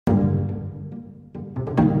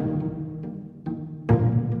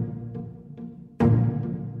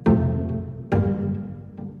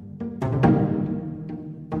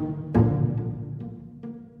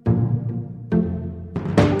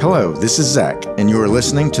Hello, this is Zach, and you are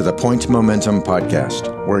listening to the Point Momentum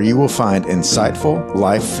podcast, where you will find insightful,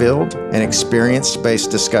 life-filled, and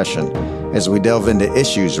experience-based discussion as we delve into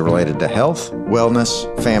issues related to health,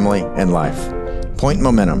 wellness, family, and life. Point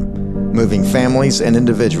Momentum, moving families and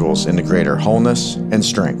individuals into greater wholeness and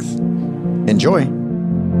strength. Enjoy!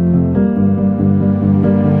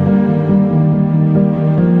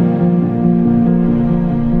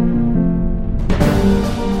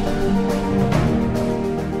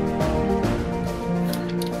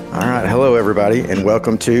 Hello, everybody, and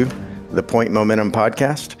welcome to the Point Momentum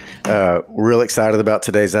podcast. We're real excited about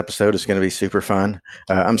today's episode. It's going to be super fun.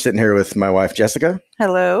 I'm sitting here with my wife, Jessica.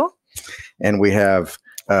 Hello. And we have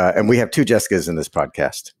two Jessicas in this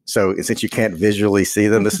podcast. So since you can't visually see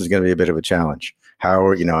them, this is going to be a bit of a challenge.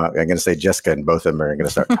 However, I'm going to say Jessica, and both of them are going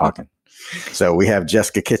to start talking. So we have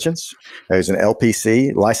Jessica Kitchens, who's an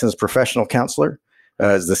LPC, licensed professional counselor,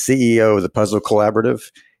 is the CEO of the Puzzle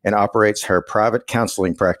Collaborative, and operates her private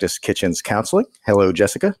counseling practice, Kitchens Counseling. Hello,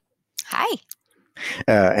 Jessica. Hi.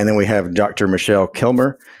 And then we have Dr. Michele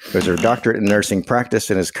Kilmer, who has her doctorate in nursing practice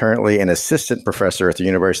and is currently an assistant professor at the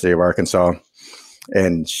University of Arkansas.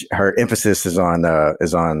 And her emphasis is on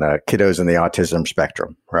kiddos in the autism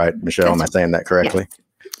spectrum, right? Michele, am I saying that correctly? Yeah.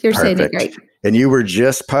 You're Perfect. Saying it right. And you were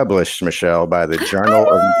just published, Michele, by the Journal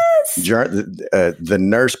of the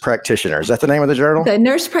Nurse Practitioner. Is that the name of the journal? The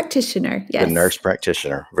Nurse Practitioner, yes. The Nurse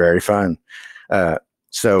Practitioner. Very fun.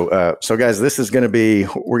 So guys,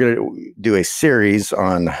 we're going to do a series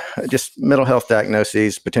on just mental health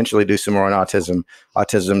diagnoses, potentially do some more on autism.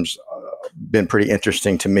 Autism's been pretty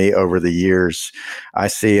interesting to me over the years. I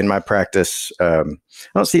see in my practice, I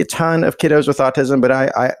don't see a ton of kiddos with autism, but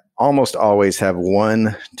I almost always have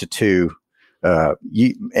 1 to 2.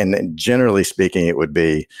 And generally speaking, it would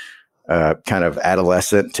be kind of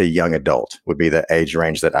adolescent to young adult would be the age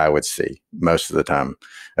range that I would see most of the time.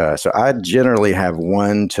 So I generally have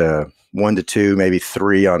 1 to 2, maybe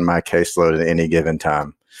 3 on my caseload at any given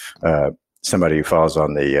time. Somebody who falls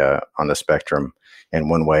on the spectrum in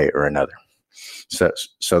one way or another.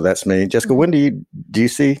 So that's me. Jessica, when do you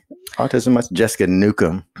see autism? That's Jessica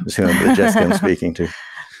Newcomb is who Jessica I'm speaking to.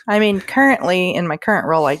 I mean, currently in my current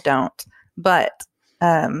role, I don't. But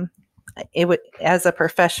it would, as a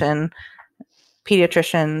profession,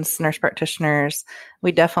 pediatricians, nurse practitioners,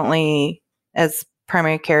 we definitely, as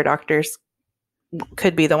primary care doctors,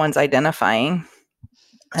 could be the ones identifying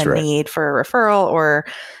need for a referral. Or,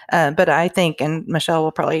 but I think, and Michele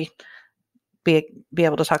will probably be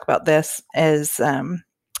able to talk about this, is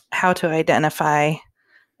how to identify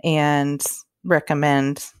and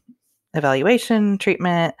recommend evaluation,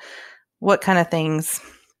 treatment, what kind of things.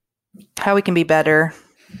 How we can be better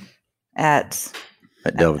at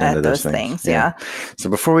those things. Yeah. So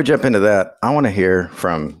before we jump into that, I want to hear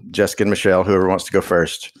from Jessica and Michele, whoever wants to go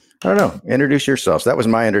first. I don't know. Introduce yourselves. That was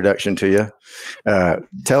my introduction to you.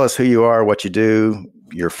 Tell us who you are, what you do,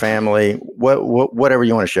 your family, whatever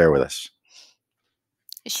you want to share with us.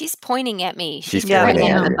 She's pointing at me. She's pointing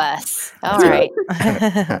at the bus. All right.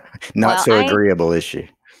 Not so agreeable, is she?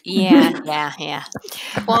 Yeah.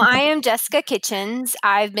 Well, I am Jessica Kitchens.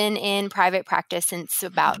 I've been in private practice since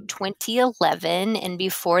about 2011. And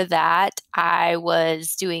before that, I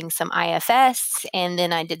was doing some IFS, and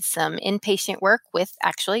then I did some inpatient work with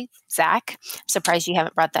actually Zach. I'm surprised you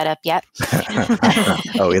haven't brought that up yet.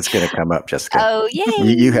 Oh, it's going to come up, Jessica. Oh,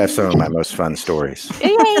 yay. You have some of my most fun stories.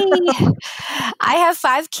 Yay. I have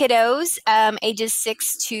 5 kiddos, ages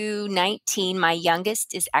 6 to 19. My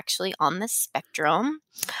youngest is actually on the spectrum.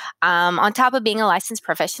 On top of being a licensed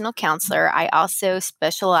professional counselor, I also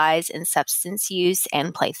specialize in substance use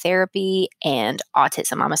and play therapy and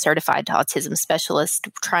autism. I'm a certified autism specialist,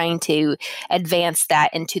 trying to advance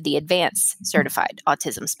that into the advanced certified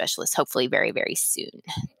autism specialist, hopefully very, very soon.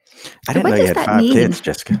 I didn't know you had 5 kids,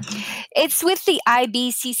 Jessica. It's with the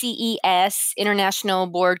IBCCES, International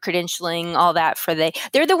Board Credentialing, all that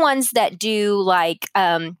they're the ones that do like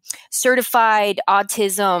certified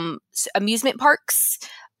autism amusement parks,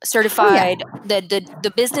 certified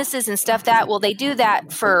the businesses and stuff they do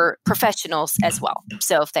that for professionals as well.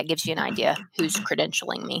 So if that gives you an idea who's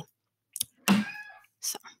credentialing me.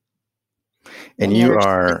 So. And you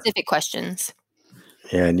are specific questions.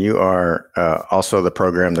 And you are also the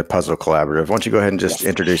program, the Puzzle Collaborative. Why don't you go ahead and just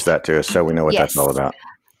introduce that to us so we know what that's all about?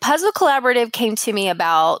 Puzzle Collaborative came to me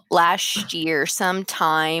about last year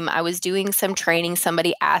sometime. I was doing some training.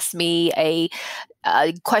 Somebody asked me a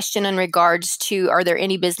question in regards to, are there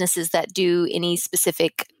any businesses that do any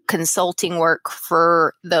specific consulting work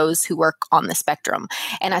for those who work on the spectrum.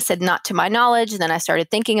 And I said, not to my knowledge. And then I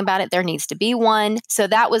started thinking about it. There needs to be one. So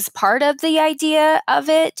that was part of the idea of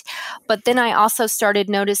it. But then I also started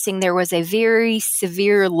noticing there was a very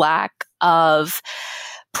severe lack of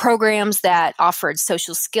programs that offered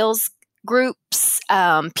social skills groups,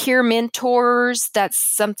 peer mentors. That's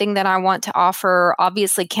something that I want to offer.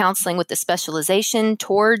 Obviously, counseling with the specialization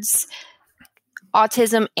towards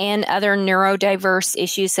autism and other neurodiverse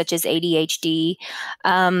issues such as ADHD.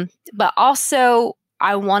 But also,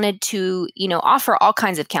 I wanted to, offer all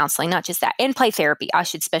kinds of counseling, not just that, and play therapy. I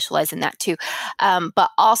should specialize in that too.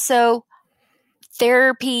 But also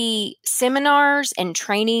therapy seminars and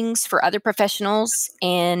trainings for other professionals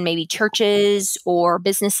and maybe churches or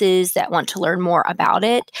businesses that want to learn more about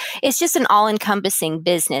it. It's just an all-encompassing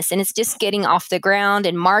business, and it's just getting off the ground.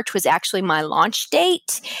 And March was actually my launch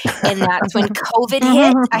date, and that's when COVID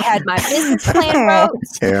hit. I had my business plan wrote,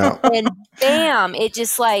 and bam, it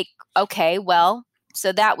just okay, well,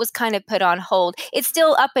 so that was kind of put on hold. It's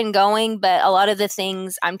still up and going, but a lot of the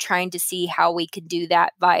things I'm trying to see how we could do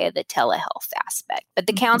that via the telehealth aspect. But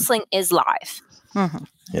the counseling is live. Mm-hmm.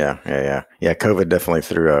 Yeah. COVID definitely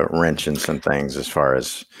threw a wrench in some things as far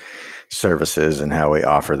as services and how we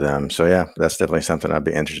offer them. So yeah, that's definitely something I'd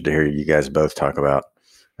be interested to hear you guys both talk about,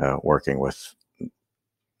 working with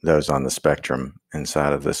those on the spectrum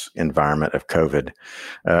inside of this environment of COVID.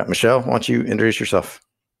 Michele, why don't you introduce yourself?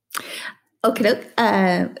 Okay.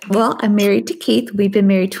 Well, I'm married to Keith. We've been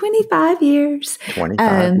married 25 years.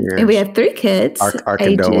 25 years. And we have 3 kids. Our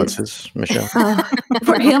condolences, Michele.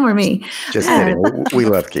 For him or me. Just kidding. We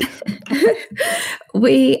love Keith.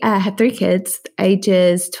 We have 3 kids,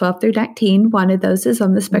 ages 12 through 19. One of those is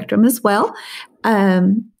on the spectrum as well. I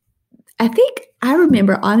think I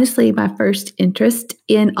remember, honestly, my first interest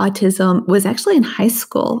in autism was actually in high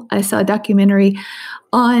school. I saw a documentary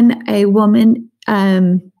on a woman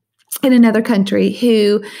in another country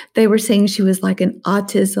who they were saying she was like an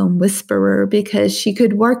autism whisperer because she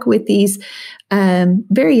could work with these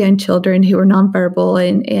very young children who were nonverbal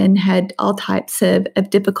and had all types of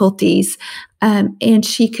difficulties. And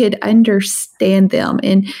she could understand them.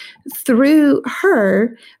 And through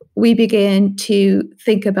her, we began to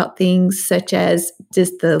think about things such as,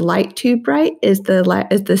 does the light too bright? Is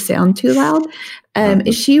the sound too loud?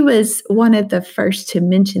 She was one of the first to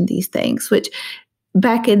mention these things, which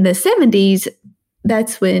back in the 70s,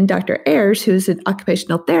 that's when Dr. Ayers, who's an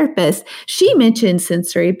occupational therapist, she mentioned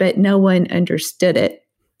sensory, but no one understood it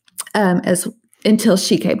until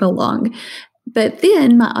she came along. But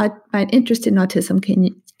then my interest in autism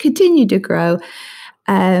continued to grow.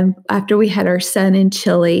 After we had our son in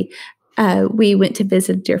Chile, we went to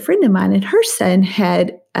visit a dear friend of mine, and her son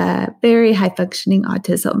had very high-functioning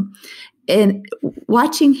autism. And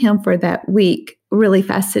watching him for that week really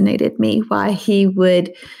fascinated me, why he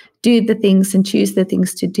would do the things and choose the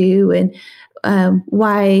things to do, and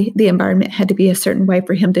why the environment had to be a certain way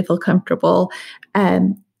for him to feel comfortable.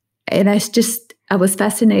 And I was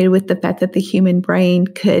fascinated with the fact that the human brain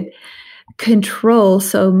could control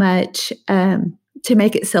so much to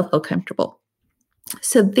make itself feel comfortable.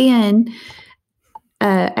 So then,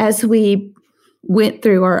 as we went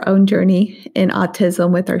through our own journey in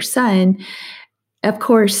autism with our son, of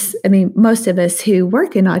course, most of us who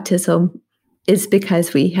work in autism is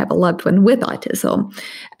because we have a loved one with autism.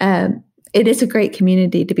 It is a great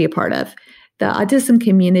community to be a part of. The autism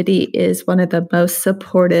community is one of the most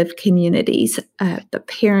supportive communities. The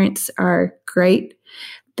parents are great.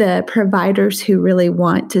 The providers who really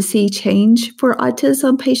want to see change for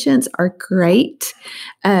autism patients are great.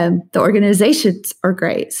 The organizations are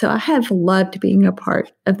great. So I have loved being a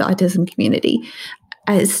part of the autism community.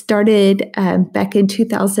 I started back in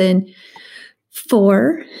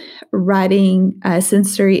 2004 writing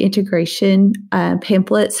sensory integration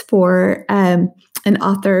pamphlets for an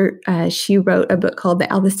author. She wrote a book called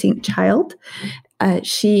The Out-of-Sync Child.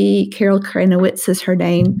 Carol Kranowitz is her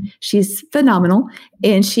name. She's phenomenal.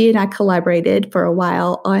 And she and I collaborated for a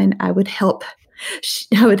while on, I would help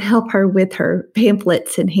her with her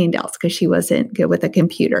pamphlets and handouts because she wasn't good with a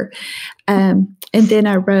computer. And then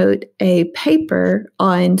I wrote a paper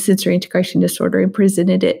on sensory integration disorder and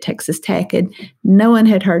presented it at Texas Tech, and no one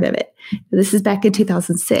had heard of it. This is back in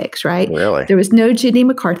 2006, right? Really? There was no Jenny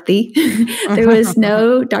McCarthy. There was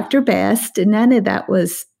no Dr. Best, and none of that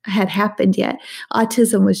had happened yet.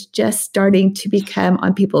 Autism was just starting to become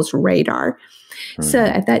on people's radar. Mm-hmm. So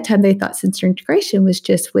at that time, they thought sensory integration was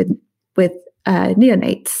just with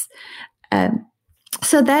neonates.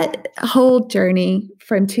 So that whole journey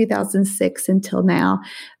from 2006 until now,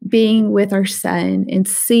 being with our son and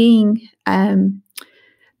seeing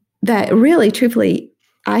that really, truthfully,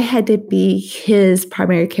 I had to be his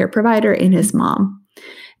primary care provider and his mom.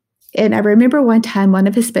 And I remember one time one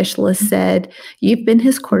of his specialists said, "You've been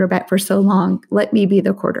his quarterback for so long, let me be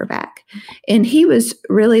the quarterback." And he was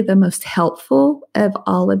really the most helpful of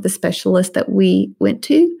all of the specialists that we went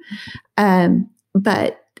to.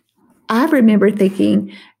 But I remember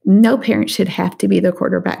thinking, no parent should have to be the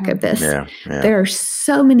quarterback of this. Yeah. There are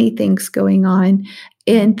so many things going on.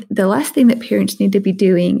 And the last thing that parents need to be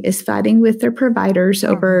doing is fighting with their providers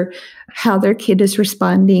over how their kid is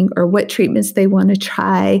responding or what treatments they want to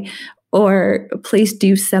try, or please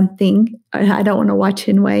do something. I don't want to watch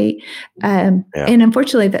and wait. And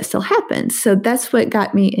unfortunately, that still happens. So that's what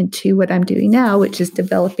got me into what I'm doing now, which is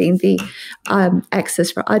developing the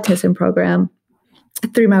Access for Autism program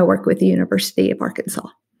through my work with the University of Arkansas.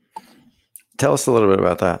 Tell us a little bit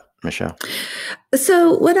about that, Michele.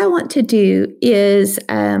 So what I want to do is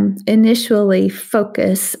initially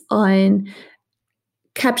focus on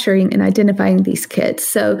capturing and identifying these kids.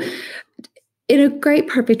 So in a great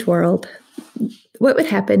perfect world, what would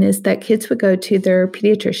happen is that kids would go to their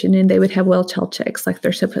pediatrician and they would have well-child checks like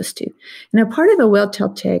they're supposed to. Now, part of a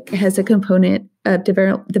well-child check has a component of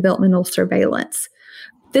developmental surveillance.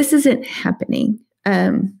 This isn't happening.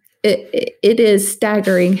 It is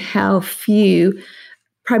staggering how few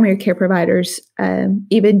primary care providers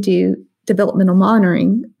even do developmental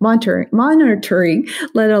monitoring,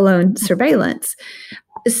 let alone surveillance.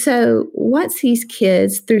 So once these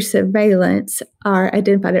kids through surveillance are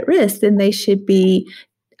identified at risk, then they should be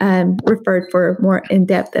referred for more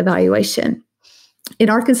in-depth evaluation.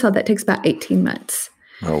 In Arkansas, that takes about 18 months.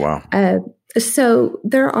 Oh, wow. So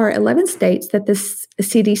there are 11 states that the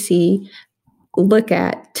CDC look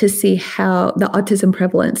at to see how the autism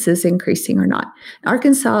prevalence is increasing or not.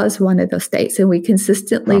 Arkansas is one of those states, and we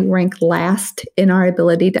consistently rank last in our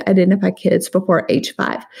ability to identify kids before age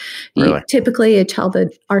 5. Really? Typically, a child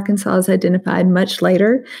in Arkansas is identified much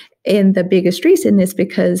later, and the biggest reason is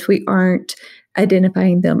because we aren't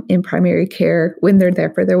identifying them in primary care when they're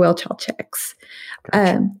there for their well-child checks.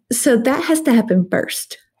 Gotcha. So that has to happen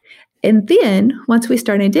first. And then once we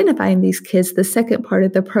start identifying these kids, the second part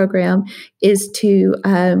of the program is to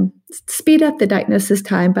speed up the diagnosis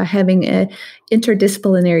time by having an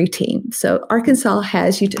interdisciplinary team. So Arkansas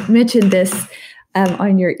has, you mentioned this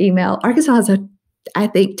on your email, Arkansas has I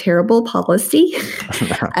think, terrible policy.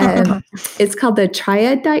 It's called the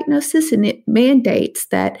triad diagnosis, and it mandates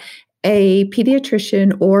that a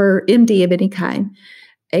pediatrician or MD of any kind,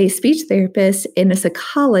 a speech therapist, and a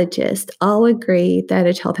psychologist all agree that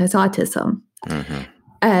a child has autism.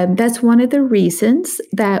 Mm-hmm. That's one of the reasons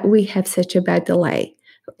that we have such a bad delay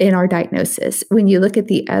in our diagnosis. When you look at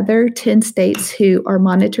the other 10 states who are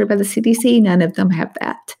monitored by the CDC, none of them have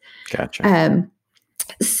that. Gotcha.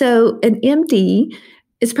 So an MD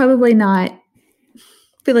is probably not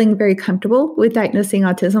feeling very comfortable with diagnosing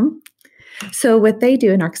autism. So what they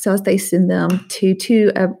do in Arkansas is they send them to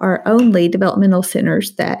 2 of our only developmental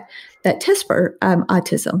centers that test for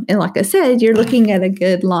autism. And like I said, you're looking at a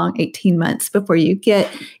good long 18 months before you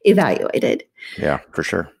get evaluated. Yeah, for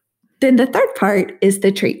sure. Then the third part is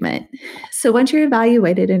the treatment. So once you're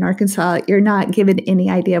evaluated in Arkansas, you're not given any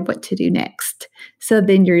idea of what to do next. So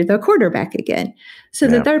then you're the quarterback again. So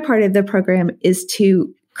the third part of the program is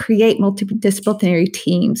to create multidisciplinary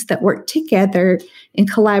teams that work together and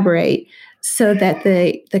collaborate so that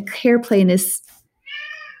the care plan is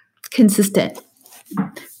consistent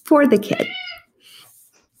for the kid.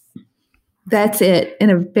 That's it in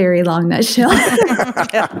a very long nutshell.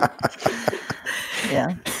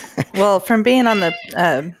 Yeah. Well, from being on the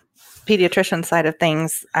pediatrician side of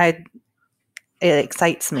things, it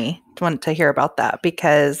excites me to want to hear about that,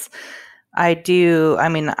 because I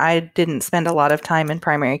didn't spend a lot of time in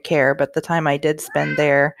primary care, but the time I did spend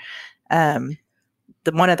there,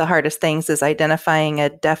 one of the hardest things is identifying a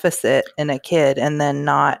deficit in a kid and then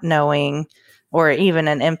not knowing, or even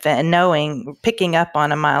an infant, and picking up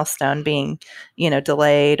on a milestone being,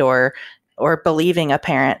 delayed, or believing a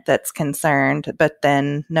parent that's concerned, but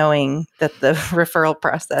then knowing that the referral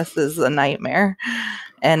process is a nightmare,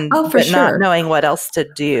 and not knowing what else to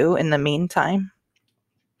do in the meantime.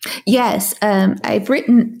 Yes, I've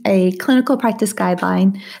written a clinical practice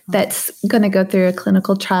guideline that's going to go through a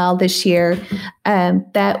clinical trial this year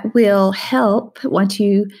that will help, once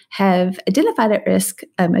you have identified at risk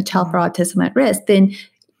a child for autism at risk, then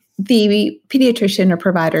the pediatrician or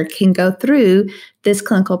provider can go through this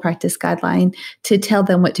clinical practice guideline to tell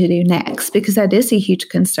them what to do next, because that is a huge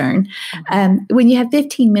concern. When you have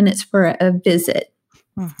 15 minutes for a visit,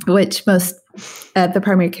 which most of the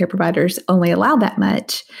primary care providers only allow that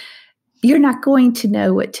much, you're not going to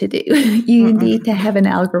know what to do. You need to have an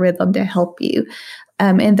algorithm to help you.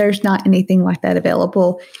 And there's not anything like that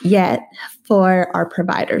available yet for our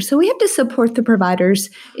providers. So we have to support the providers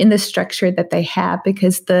in the structure that they have,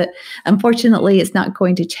 because unfortunately it's not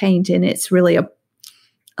going to change, and it's really a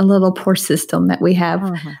little poor system that we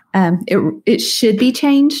have. It should be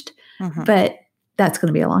changed, but that's going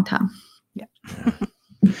to be a long time. Yeah.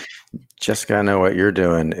 Jessica, I know what you're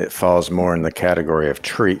doing. It falls more in the category of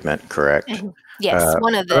treatment, correct? Yes,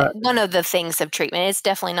 one of the things of treatment. It's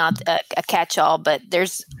definitely not a catch-all, but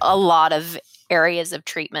there's a lot of areas of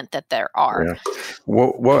treatment that there are. Yeah.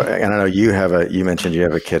 What and I know you mentioned you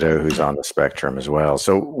have a kiddo who's on the spectrum as well.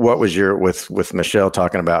 So what was with Michele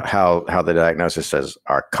talking about how the diagnoses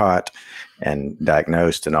are caught and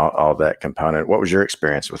diagnosed and all that component? What was your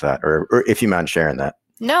experience with that, or if you mind sharing that?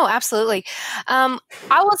 No, absolutely. I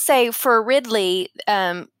will say for Ridley,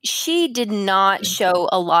 she did not show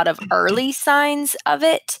a lot of early signs of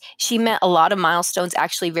it. She met a lot of milestones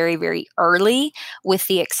actually very, very early, with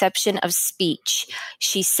the exception of speech.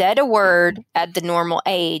 She said a word at the normal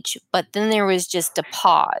age, but then there was just a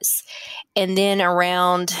pause. And then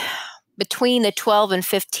between the 12 and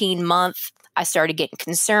 15 month, I started getting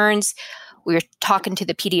concerns. We were talking to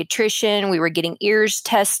the pediatrician. We were getting ears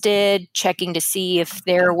tested, checking to see if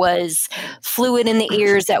there was fluid in the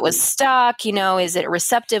ears that was stuck. Is it a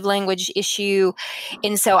receptive language issue?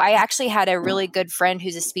 And so I actually had a really good friend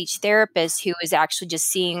who's a speech therapist who was actually just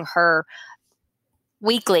seeing her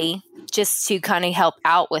weekly just to kind of help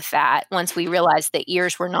out with that once we realized that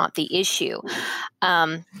ears were not the issue.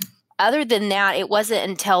 Other than that, it wasn't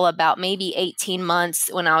until about maybe 18 months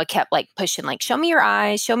when I kept pushing, show me your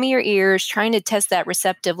eyes, show me your ears, trying to test that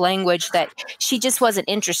receptive language, that she just wasn't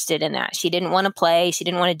interested in that. She didn't want to play. She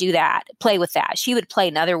didn't want to play with that. She would play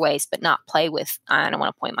in other ways, but not play with, I don't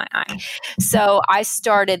want to point my eye. So I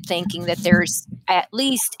started thinking that there's at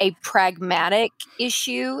least a pragmatic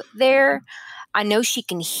issue there. I know she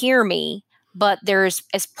can hear me, but there's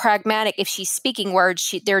as pragmatic, if she's speaking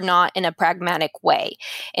words, they're not in a pragmatic way.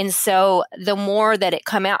 And so the more that it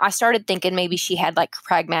come out, I started thinking maybe she had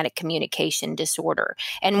pragmatic communication disorder,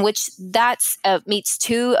 and which that's meets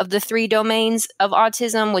two of the three domains of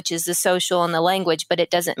autism, which is the social and the language, but it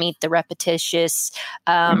doesn't meet the repetitious,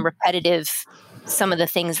 repetitive, some of the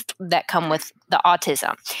things that come with the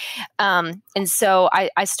autism. And so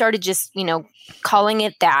I started just, calling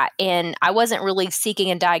it that. And I wasn't really seeking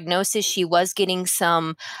a diagnosis. She was getting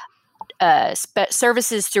some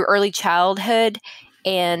services through early childhood,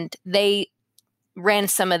 and they ran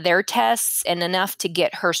some of their tests and enough to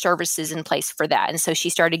get her services in place for that. And so she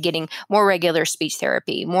started getting more regular speech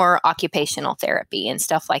therapy, more occupational therapy and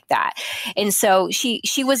stuff like that. And so she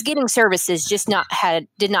was getting services, just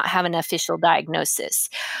did not have an official diagnosis.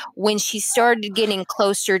 When she started getting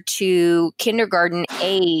closer to kindergarten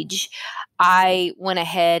age, I went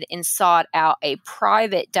ahead and sought out a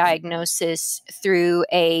private diagnosis through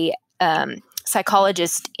a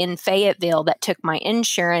psychologist in Fayetteville that took my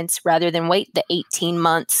insurance, rather than wait the 18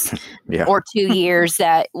 months or 2 years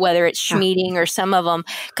that, whether it's Schmeeding or some of them,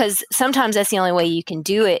 because sometimes that's the only way you can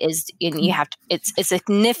do it is, and you have to, it's a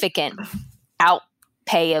significant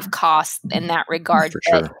outpay of cost in that regard. For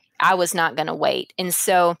but sure. I was not going to wait. And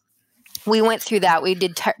so we went through that. We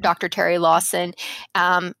did Dr. Terry Lawson.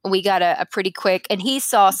 We got a pretty quick, and he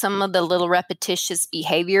saw some of the little repetitious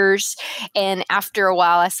behaviors. And after a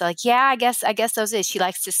while, I said, I guess those is. She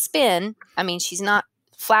likes to spin. I mean, she's not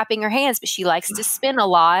flapping her hands, but she likes to spin a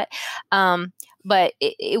lot. But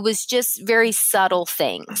it was just very subtle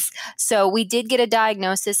things. So we did get a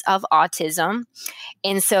diagnosis of autism.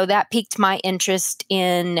 And so that piqued my interest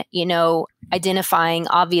in, identifying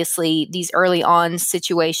obviously these early on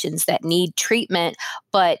situations that need treatment.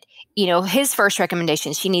 But, his first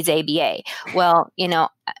recommendation, she needs ABA. Well,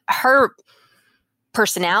 her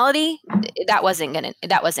personality, that wasn't gonna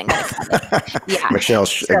cut it. Yeah.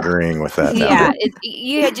 Michelle's agreeing with that. Yeah.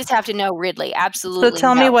 You just have to know Ridley. Absolutely. So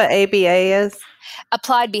tell me what ABA is.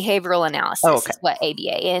 Applied behavioral analysis is what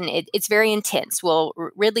ABA, and it's very intense. Well,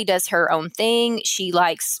 Ridley does her own thing. She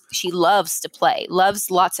loves to play, loves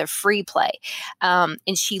lots of free play, and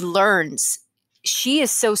she learns. She is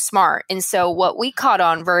so smart. And so what we caught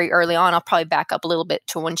on very early on, I'll probably back up a little bit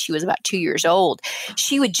to when she was about 2 years old.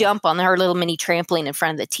 She would jump on her little mini trampoline in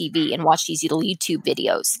front of the TV and watch these little YouTube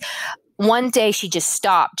videos. one day she just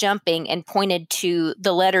stopped jumping and pointed to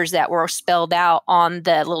the letters that were spelled out on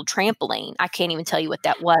the little trampoline. I can't even tell you what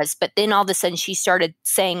that was. But then all of a sudden she started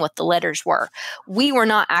saying what the letters were. We were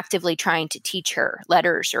not actively trying to teach her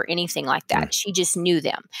letters or anything like that. She just knew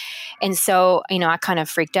them. And so, I kind of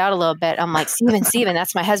freaked out a little bit. I'm like, Steven,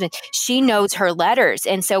 that's my husband. She knows her letters.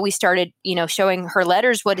 And so we started, showing her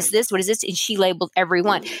letters. What is this? What is this? And she labeled every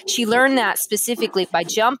one. She learned that specifically by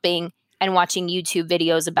jumping and watching YouTube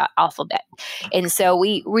videos about alphabet. And so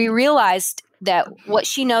we realized that what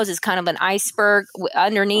she knows is kind of an iceberg.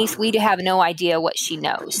 Underneath, we have no idea what she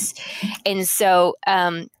knows. And so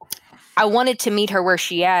I wanted to meet her where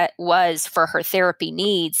she was for her therapy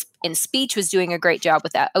needs. And speech was doing a great job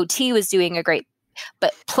with that. OT was doing a great,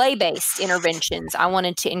 but play-based interventions, I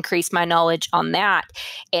wanted to increase my knowledge on that.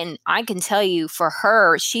 And I can tell you for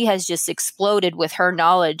her, she has just exploded with her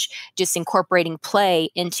knowledge, just incorporating play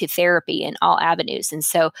into therapy in all avenues. And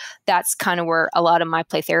so that's kind of where a lot of my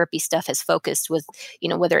play therapy stuff has focused with,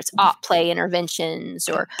 whether it's op play interventions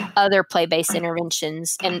or other play-based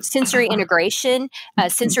interventions and sensory integration,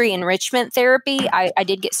 sensory enrichment therapy. I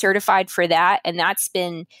did get certified for that. And that's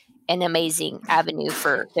been an amazing avenue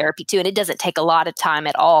for therapy too. And it doesn't take a lot of time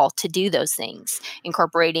at all to do those things,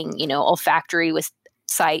 incorporating, olfactory with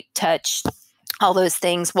sight, touch, all those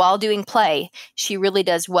things while doing play. She really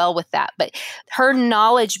does well with that. But her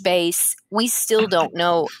knowledge base, we still don't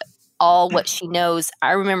know all what she knows.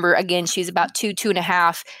 I remember, again, she's about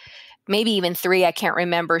 2.5, maybe even 3. I can't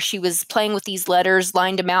remember. She was playing with these letters,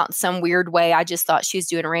 lined them out in some weird way. I just thought she was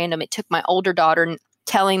doing random. It took my older daughter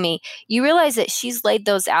telling me, you realize that she's laid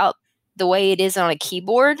those out the way it is on a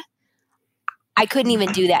keyboard? I couldn't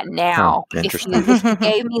even do that now. If you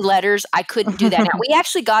gave me letters, I couldn't do that now. We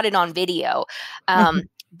actually got it on video.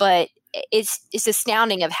 But it's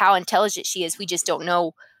astounding of how intelligent she is. We just don't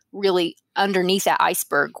know really underneath that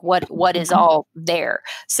iceberg what is all there.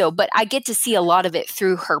 So, but I get to see a lot of it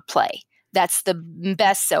through her play. That's the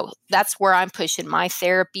best. So that's where I'm pushing my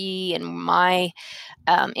therapy and my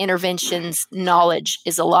interventions knowledge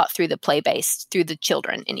is a lot through the play-based, through the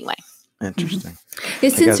children anyway. Interesting.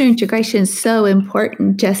 The sensory integration is so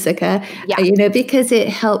important, Jessica, because it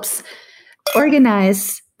helps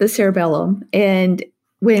organize the cerebellum. And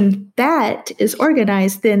when that is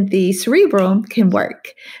organized, then the cerebrum can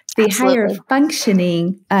work. The higher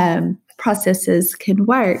functioning processes can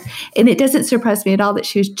work. And it doesn't surprise me at all that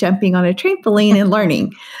she was jumping on a trampoline and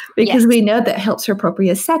learning, because we know that helps her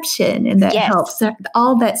proprioception and that helps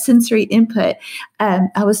all that sensory input.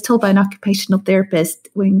 I was told by an occupational therapist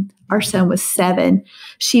when our son was 7,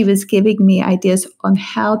 she was giving me ideas on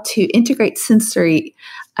how to integrate sensory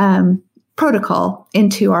protocol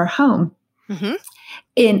into our home. Mm-hmm.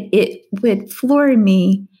 And it would floor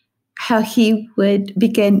me how he would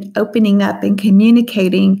begin opening up and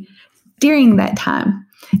communicating during that time.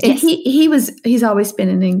 And he's always been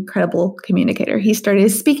an incredible communicator. He started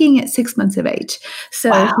speaking at 6 months of age.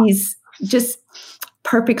 So he's just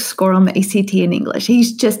perfect score on the ACT in English.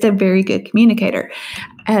 He's just a very good communicator.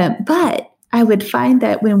 But I would find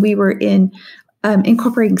that when we were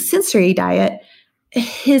incorporating sensory diet,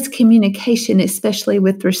 his communication, especially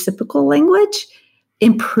with reciprocal language,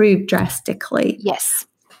 improved drastically. Yes.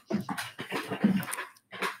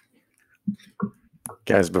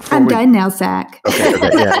 Guys, before I'm done now, Zach. Okay.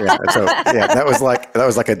 Yeah. So that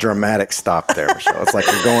was like a dramatic stop there, Michele. It's like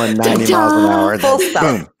you're going 90 miles an hour. Full stop.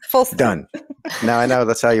 Boom. Full stop. Done. Now I know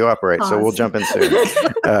that's how you operate. Pause. So we'll jump in soon.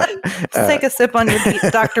 Take a sip on your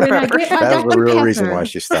Dr. Pepper. That was the real reason why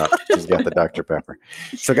she stopped. She's got the Dr. Pepper.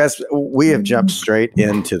 So guys, we have jumped straight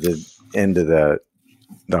into the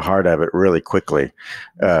heart of it really quickly.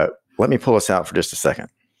 Let me pull us out for just a second.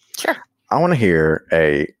 Sure. I want to hear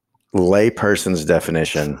a layperson's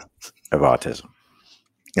definition of autism.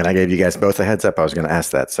 And I gave you guys both a heads up. I was going to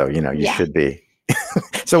ask that. So, you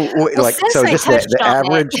so just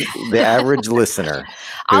the average listener.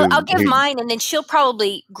 I'll give mine, and then she'll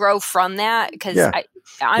probably grow from that because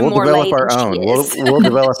I'm we'll more develop lay our than own. she is. We'll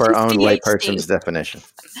develop our own PhD. layperson's definition.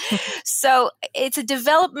 So it's a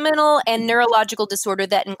developmental and neurological disorder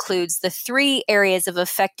that includes the 3 areas of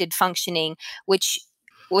affected functioning, which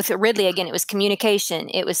with Ridley, again, it was communication,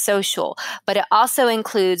 it was social, but it also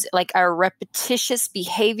includes like our repetitious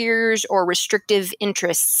behaviors or restrictive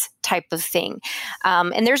interests type of thing.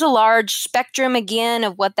 And there's a large spectrum, again,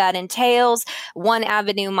 of what that entails. One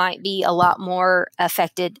avenue might be a lot more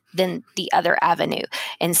affected than the other avenue.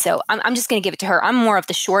 And so I'm just going to give it to her. I'm more of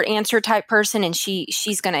the short answer type person, and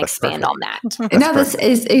she's going to expand on that. This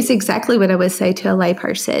is exactly what I would say to a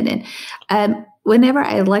layperson. And whenever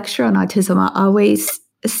I lecture on autism, I always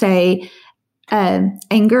say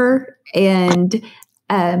anger and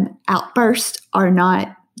outbursts are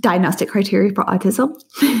not diagnostic criteria for autism,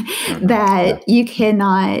 that you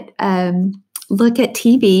cannot look at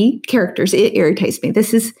TV characters. It irritates me.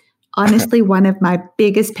 This is honestly one of my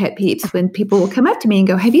biggest pet peeves when people will come up to me and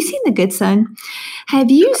go, have you seen The Good Son? Have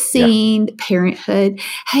you seen Parenthood?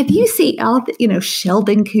 Have you seen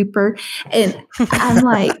Sheldon Cooper? And I'm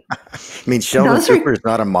like, I mean, Sheldon Cooper is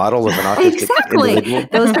not a model of an autistic individual.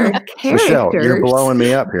 Those are characters. Michelle, you're blowing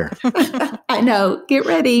me up here. I know. Get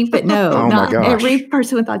ready. But no, not every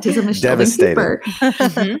person with autism is Sheldon Cooper.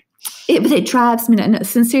 Mm-hmm. It drives me nuts.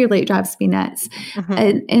 Sincerely, it drives me nuts.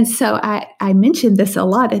 Mm-hmm. And so I mentioned this a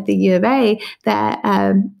lot at the U of A, that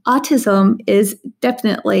autism is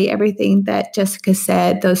definitely everything that Jessica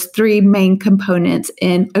said, those three main components,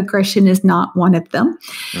 and aggression is not one of them.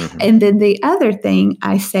 Mm-hmm. And then the other thing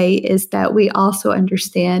I say is that we also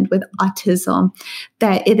understand with autism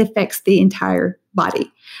that it affects the entire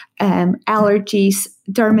body. Allergies,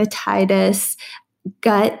 dermatitis,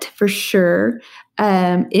 gut for sure,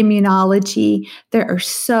 immunology. There are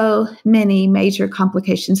so many major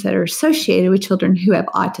complications that are associated with children who have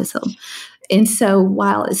autism. And so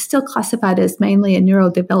while it's still classified as mainly a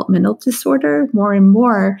neurodevelopmental disorder, more and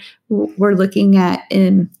more we're looking at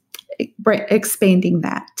expanding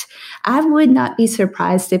that. I would not be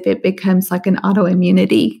surprised if it becomes like an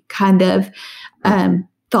autoimmunity kind of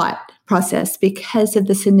thought process because of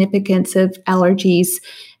the significance of allergies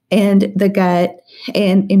and the gut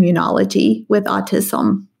and immunology with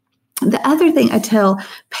autism. The other thing I tell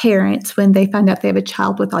parents when they find out they have a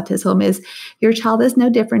child with autism is your child is no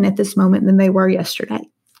different at this moment than they were yesterday.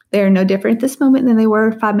 They are no different at this moment than they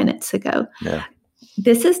were 5 minutes ago. Yeah.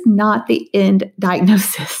 This is not the end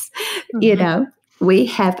diagnosis. Mm-hmm. We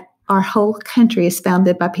have, our whole country is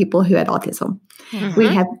founded by people who had autism. Mm-hmm. We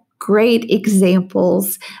have great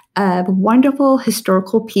examples of wonderful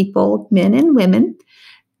historical people, men and women,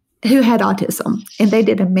 who had autism, and they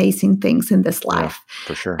did amazing things in this life. Yeah,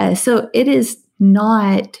 for sure. So it is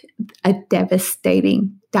not a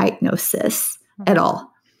devastating diagnosis at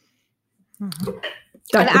all. Mm-hmm.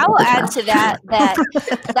 And I will add to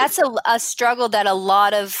that's a struggle that a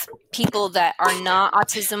lot of people that are not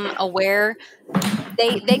autism aware,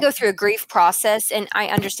 they go through a grief process, and I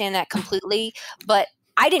understand that completely, but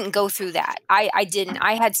I didn't go through that. I didn't.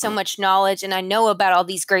 I had so much knowledge, and I know about all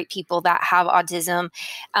these great people that have autism.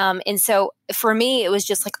 And so for me, it was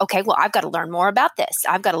just like, okay, well, I've got to learn more about this.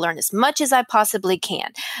 I've got to learn as much as I possibly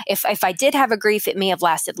can. If I did have a grief, it may have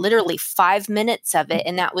lasted literally 5 minutes of it.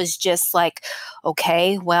 And that was just like,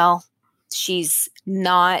 okay, well, she's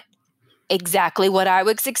not exactly what I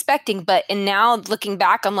was expecting. And now looking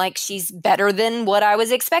back, I'm like, she's better than what I was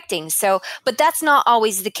expecting. So, but that's not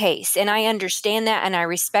always the case. And I understand that and I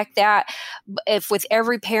respect that. If with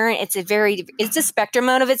every parent, it's a spectrum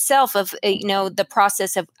of itself of, the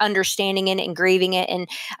process of understanding it and grieving it.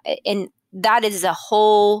 And that is a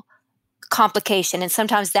whole complication. And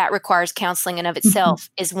sometimes that requires counseling in of itself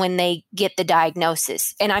is when they get the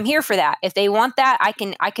diagnosis. And I'm here for that. If they want that, I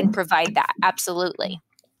can provide that. Absolutely.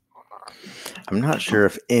 I'm not sure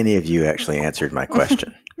if any of you actually answered my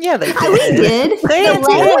question. Yeah, they did. We did. They did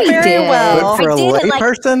very well. For a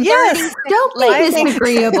layperson? Yes. Don't be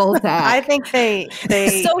disagreeable with that. I think they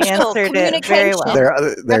social answered it very well.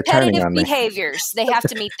 They're turning repetitive on me. behaviors. They have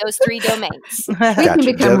to meet those 3 domains. We can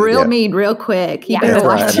become real mean real quick. You better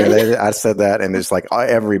watch it. I said that, and it's like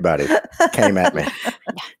everybody came at me.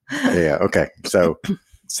 Yeah. Okay. So.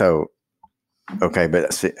 Okay,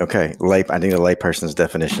 but I need a layperson's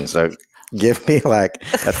definition. So give me like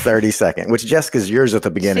a 30-second, which Jessica's yours at the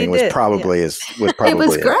beginning was probably. It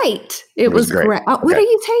was great. It was great. What are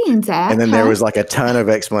you saying, Zach? And then there was like a ton of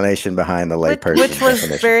explanation behind the layperson, which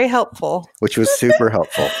was very helpful. Which was super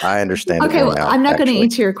helpful. I understand. Okay, well, I'm not going to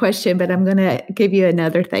answer your question, but I'm going to give you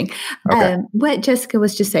another thing. Okay. What Jessica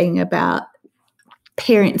was just saying about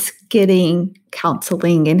parents getting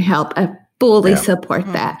counseling and help, I fully support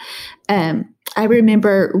that. I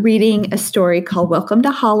remember reading a story called Welcome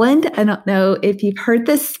to Holland. I don't know if you've heard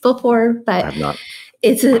this before, but I've not.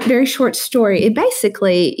 It's a very short story. And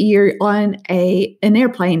basically, you're on an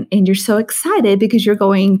airplane and you're so excited because you're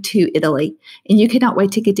going to Italy and you cannot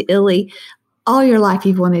wait to get to Italy. All your life,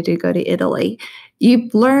 you've wanted to go to Italy.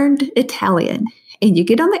 You've learned Italian and you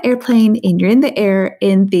get on the airplane and you're in the air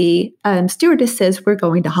and the stewardess says, we're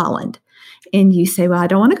going to Holland. And you say, well, I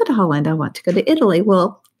don't want to go to Holland. I want to go to Italy.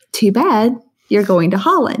 Well, too bad. You're going to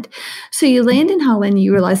Holland. So you land in Holland and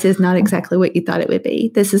you realize it's not exactly what you thought it would be.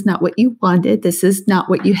 This is not what you wanted. This is not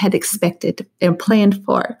what you had expected and planned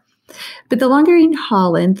for. But the longer you're in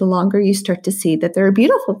Holland, the longer you start to see that there are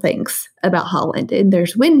beautiful things about Holland. And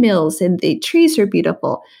there's windmills and the trees are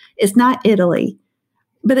beautiful. It's not Italy.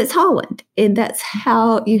 but it's Holland. And that's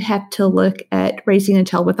how you have to look at raising a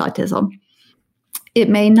child with autism. It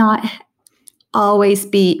may not always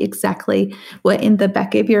be exactly what in the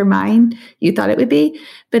back of your mind you thought it would be,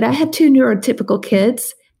 but I have 2 neurotypical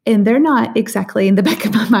kids, and they're not exactly in the back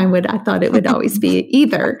of my mind what I thought it would always be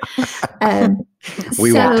either.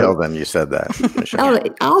 We won't tell them you said that, Michele.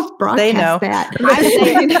 Oh, I'll broadcast that. I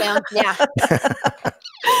say it, yeah.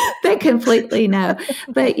 They completely know.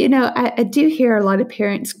 But, I do hear a lot of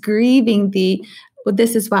parents grieving well,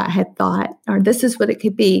 this is what I had thought, or this is what it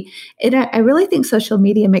could be. And I really think social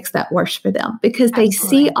media makes that worse for them, because they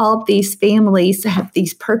see all these families have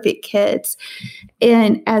these perfect kids.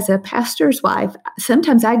 And as a pastor's wife,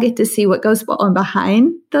 sometimes I get to see what goes on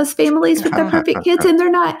behind those families with their perfect kids. And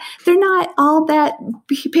they're not all that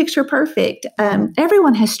picture perfect.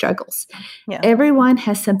 Everyone has struggles. Yeah. Everyone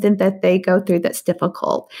has something that they go through that's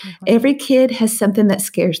difficult. Mm-hmm. Every kid has something that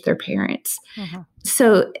scares their parents. Mm-hmm.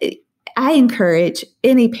 So I encourage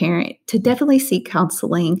any parent to definitely seek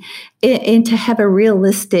counseling and to have a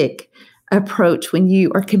realistic approach when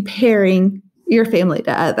you are comparing your family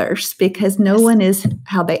to others, because no one is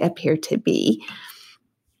how they appear to be.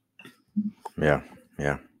 Yeah.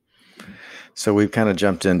 Yeah. So we've kind of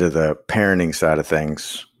jumped into the parenting side of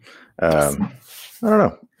things. I don't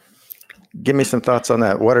know. Give me some thoughts on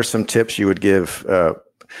that. What are some tips you would give a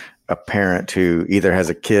parent who either has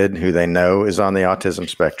a kid who they know is on the autism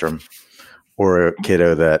spectrum or a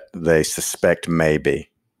kiddo that they suspect may be?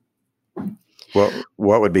 What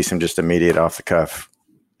would be some just immediate off the cuff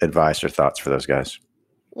advice or thoughts for those guys?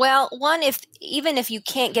 Well, one, even if you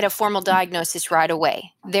can't get a formal diagnosis right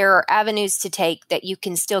away, there are avenues to take that you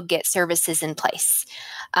can still get services in place.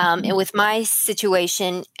 And with my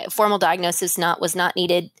situation, formal diagnosis was not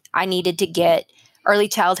needed. I needed to get early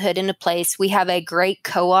childhood into place. We have a great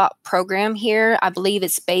co-op program here. I believe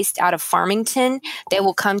it's based out of Farmington. They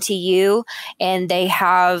will come to you, and they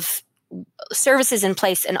have services in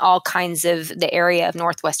place in all kinds of the area of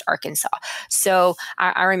Northwest Arkansas. So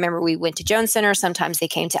I remember we went to Jones Center. Sometimes they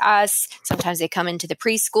came to us. Sometimes they come into the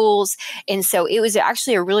preschools. And so it was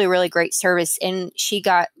actually a really, really great service. And she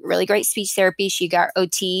got really great speech therapy. She got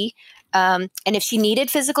OT. And if she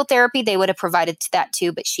needed physical therapy, they would have provided that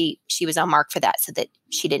too, but she was on mark for that, so that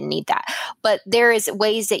she didn't need that. But there is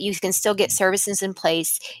ways that you can still get services in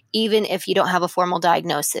place, even if you don't have a formal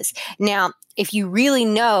diagnosis. Now, if you really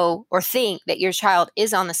know or think that your child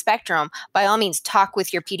is on the spectrum, by all means, talk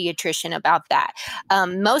with your pediatrician about that.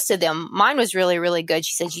 Most of them, mine was really, really good.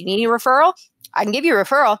 She said, "You need a referral? I can give you a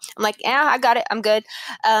referral." I'm like, "Yeah, I got it. I'm good."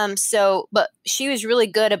 But she was really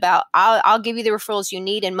good about, I'll give you the referrals you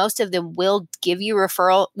need. And most of them will give you a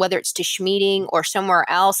referral, whether it's to Schmeeding or somewhere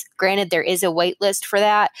else. Granted, there is a wait list for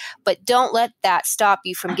that, but don't let that stop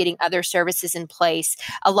you from getting other services in place.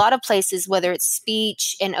 A lot of places, whether it's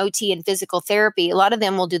speech and OT and physical therapy, a lot of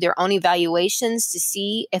them will do their own evaluations to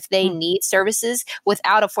see if they need services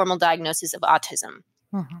without a formal diagnosis of autism.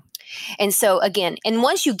 Mm-hmm. And so again, and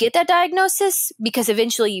once you get that diagnosis, because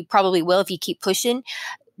eventually you probably will if you keep pushing,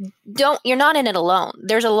 you're not in it alone.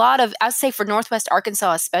 There's a lot of, I'd say for Northwest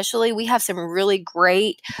Arkansas especially, we have some really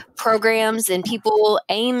great programs, and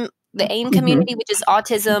the AIM community, which is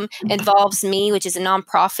Autism Involves Me, which is a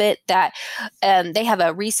nonprofit that they have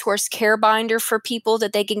a resource care binder for people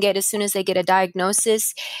that they can get as soon as they get a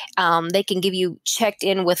diagnosis. They can give you checked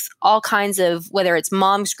in with all kinds of, whether it's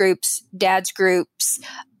moms groups, dads groups,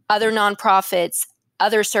 other nonprofits,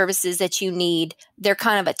 other services that you need. They're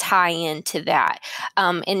kind of a tie-in to that.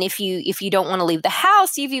 And if you don't want to leave the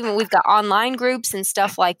house, we've got online groups and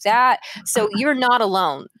stuff like that. So you're not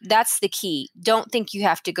alone. That's the key. Don't think you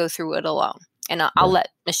have to go through it alone. And I'll let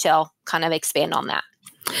Michele kind of expand on that.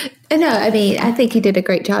 No, I mean, I think you did a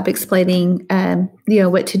great job explaining,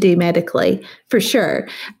 what to do medically, for sure.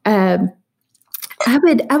 I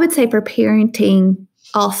would say for parenting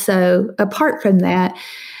also, apart from that,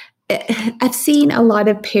 I've seen a lot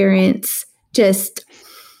of parents just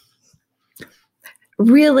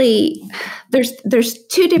really, there's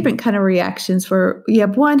two different kind of reactions, where you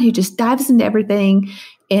have one who just dives into everything,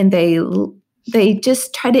 and they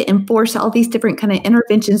just try to enforce all these different kind of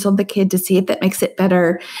interventions on the kid to see if that makes it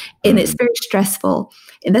better. And it's very stressful.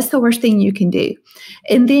 And that's the worst thing you can do.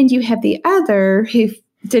 And then you have the other who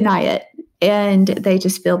deny it. And they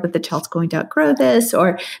just feel that the child's going to outgrow this,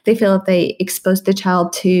 or they feel if they expose the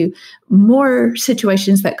child to more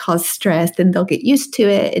situations that cause stress, then they'll get used to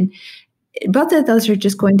it. And both of those are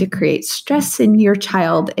just going to create stress in your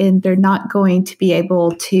child, and they're not going to be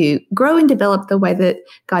able to grow and develop the way that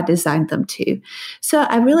God designed them to. So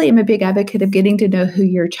I really am a big advocate of getting to know who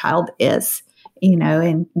your child is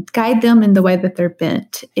and guide them in the way that they're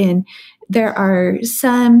bent. And there are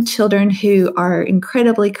some children who are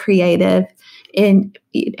incredibly creative, and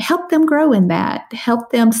help them grow in that,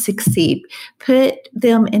 help them succeed, put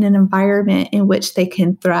them in an environment in which they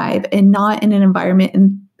can thrive and not in an environment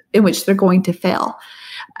in which they're going to fail.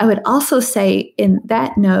 I would also say in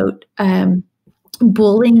that note,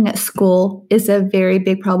 bullying at school is a very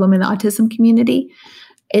big problem in the autism community.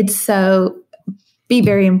 And so be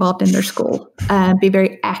very involved in their school, be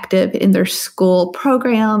very active in their school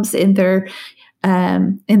programs, in their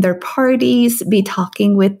parties, be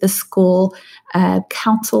talking with the school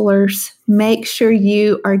counselors. Make sure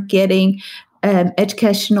you are getting an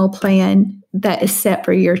educational plan that is set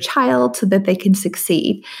for your child so that they can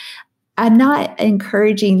succeed. I'm not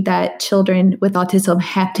encouraging that children with autism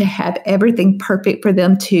have to have everything perfect for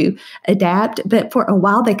them to adapt, but for a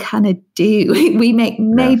while they kind of do. We make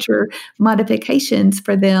major modifications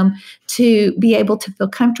for them to be able to feel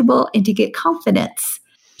comfortable and to get confidence.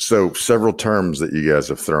 So several terms that you guys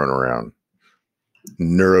have thrown around.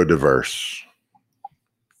 Neurodiverse.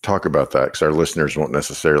 Talk about that, because our listeners won't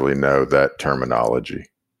necessarily know that terminology.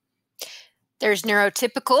 There's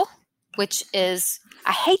neurotypical, which is,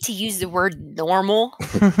 I hate to use the word normal,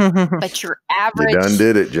 but your average. You done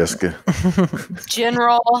did it, Jessica.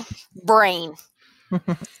 General brain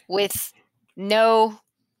with no.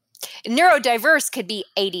 Neurodiverse could be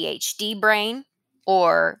ADHD brain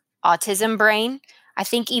or autism brain. I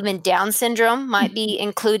think even Down syndrome might be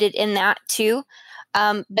included in that too.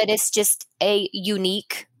 But it's just a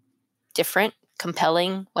unique, different,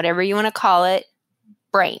 compelling, whatever you want to call it,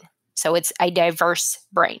 brain. So it's a diverse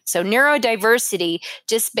brain. So neurodiversity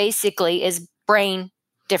just basically is brain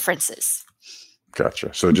differences.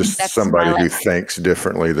 Gotcha. So just somebody who thinks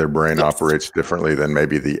differently, their brain operates differently than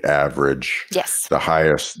maybe the average. Yes. The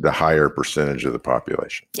higher percentage of the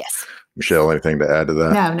population. Yes. Michelle, anything to add to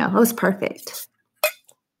that? No, it was perfect.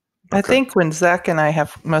 Okay. I think when Zach and I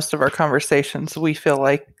have most of our conversations, we feel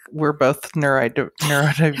like we're both neurodiverse.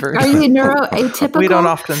 Are you neuroatypical? We don't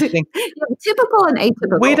often think typical and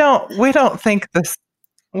atypical. We don't think this.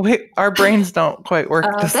 Our brains don't quite work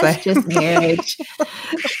the same. That's just marriage.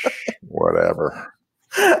 Whatever.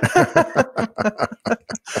 But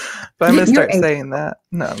I'm going to start saying that.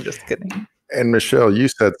 No, I'm just kidding. And Michelle, you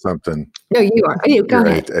said something. No, you are. Go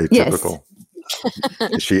ahead. Atypical.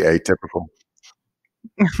 Yes. Is she atypical?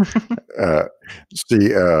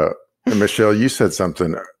 Michelle, you said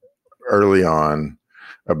something early on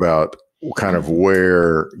about kind of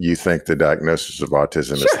where you think the diagnosis of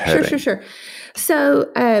autism is heading. Sure. So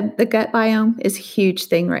the gut biome is a huge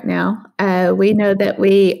thing right now. We know that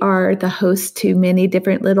we are the host to many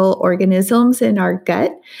different little organisms in our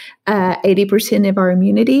gut. 80% of our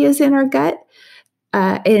immunity is in our gut.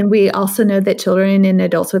 And we also know that children and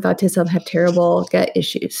adults with autism have terrible gut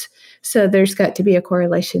issues. So there's got to be a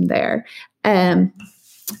correlation there.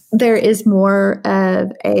 There is more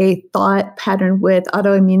of a thought pattern with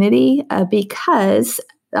autoimmunity because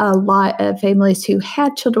a lot of families who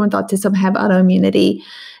had children with autism have autoimmunity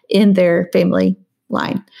in their family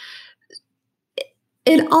line.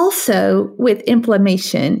 And also with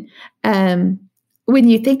inflammation, when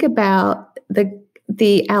you think about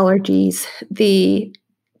the allergies, the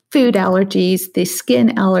food allergies, the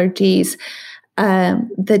skin allergies,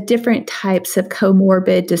 the different types of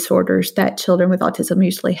comorbid disorders that children with autism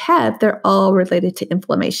usually have, they're all related to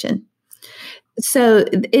inflammation. So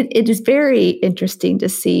it is very interesting to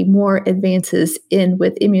see more advances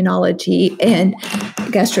with immunology and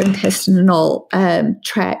gastrointestinal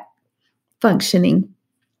tract functioning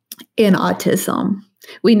in autism.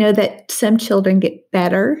 We know that some children get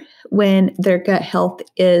better when their gut health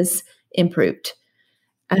is improved.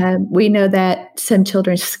 We know that some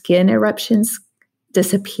children's skin eruptions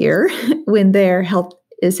disappear when their health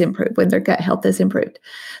is improved, when their gut health is improved.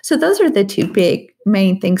 So those are the two big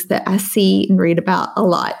main things that I see and read about a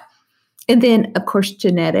lot. And then, of course,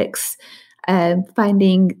 genetics,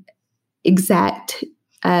 finding exact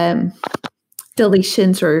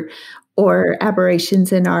deletions or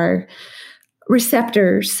aberrations in our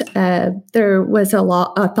receptors. There was a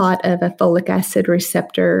thought of a folic acid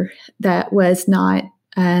receptor that was not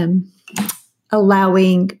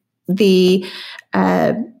allowing the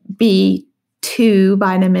B2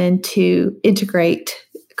 vitamin to integrate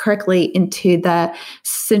correctly into the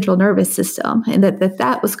central nervous system, and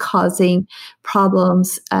that was causing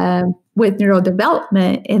problems with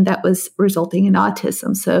neurodevelopment, and that was resulting in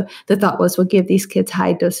autism. So the thought was, we'll give these kids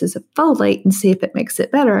high doses of folate and see if it makes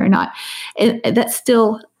it better or not. And that's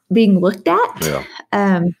still being looked at.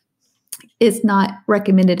 Yeah. It's not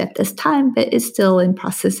recommended at this time, but it's still in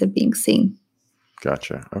process of being seen.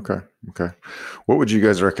 Gotcha. Okay. Okay. What would you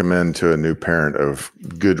guys recommend to a new parent of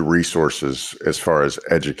good resources as far as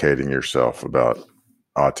educating yourself about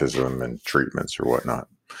autism and treatments or whatnot?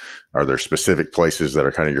 Are there specific places that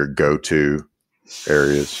are kind of your go-to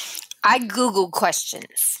areas? I Google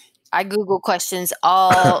questions.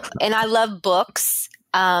 All, and I love books.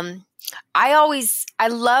 I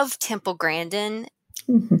love Temple Grandin.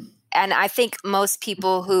 Mm-hmm. And I think most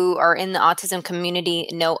people who are in the autism community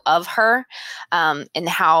know of her, and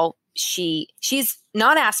how she's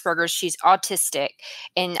not Asperger's, she's autistic.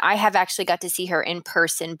 And I have actually got to see her in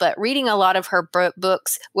person, but reading a lot of her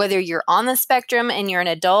books, whether you're on the spectrum and you're an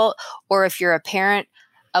adult, or if you're a parent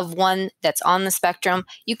of one that's on the spectrum,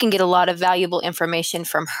 you can get a lot of valuable information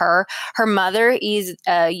from her. Her mother is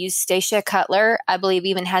Eustacia Cutler, I believe,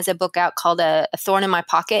 even has a book out called A Thorn in My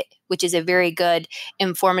Pocket, which is a very good,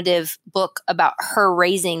 informative book about her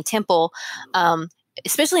raising Temple,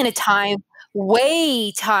 especially in a time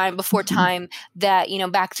before time that,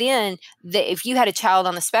 back then, if you had a child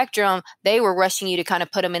on the spectrum, they were rushing you to kind of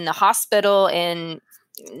put them in the hospital, and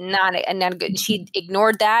not good. She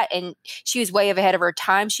ignored that, and she was way ahead of her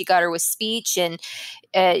time. She got her with speech, and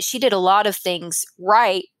she did a lot of things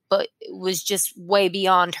right, but it was just way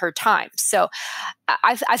beyond her time. So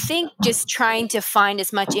I think just trying to find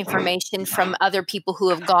as much information from other people who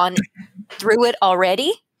have gone through it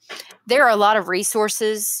already. There are a lot of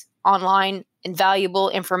resources online and valuable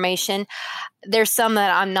information. There's some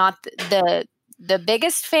that I'm not the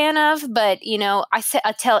biggest fan of, but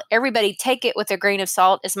I tell everybody, take it with a grain of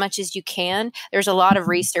salt as much as you can. There's a lot of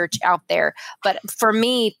research out there, but for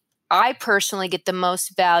me, I personally get the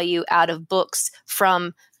most value out of books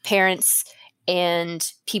from parents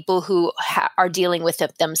and people who are dealing with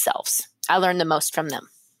it themselves. I learn the most from them.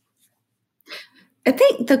 I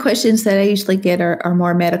think the questions that I usually get are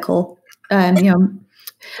more medical,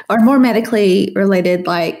 are more medically related,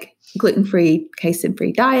 like gluten-free,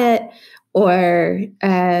 casein-free diet, or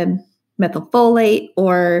methylfolate,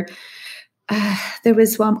 or there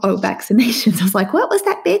was one, vaccinations. I was like, what was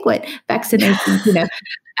that big one? Vaccinations,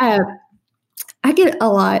 I get a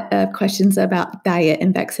lot of questions about diet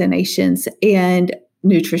and vaccinations and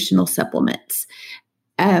nutritional supplements.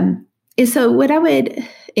 And so what I would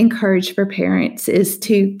encourage for parents is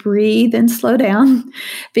to breathe and slow down,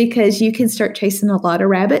 because you can start chasing a lot of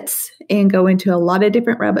rabbits and go into a lot of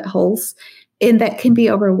different rabbit holes. And that can be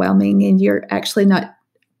overwhelming, and you're actually not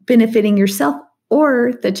benefiting yourself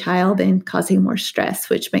or the child and causing more stress,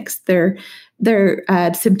 which makes their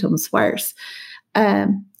symptoms worse.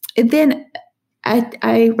 And then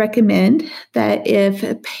I recommend that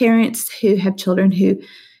if parents who have children who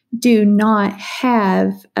do not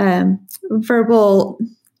have verbal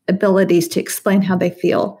abilities to explain how they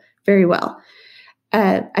feel very well,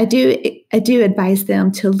 I do advise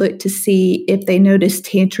them to look to see if they notice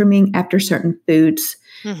tantruming after certain foods,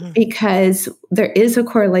 because there is a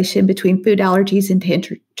correlation between food allergies and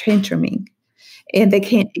tantruming, and they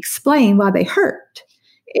can't explain why they hurt.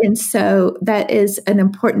 And so that is an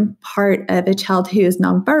important part of a child who is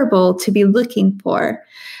nonverbal to be looking for.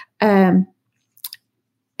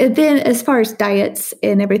 And then as far as diets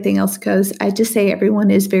and everything else goes, I just say everyone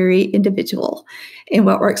is very individual, and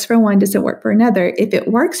what works for one doesn't work for another. If it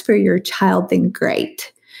works for your child, then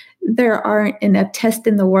great. There aren't enough tests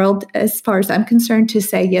in the world, as far as I'm concerned, to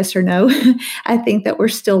say yes or no. I think that we're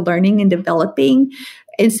still learning and developing.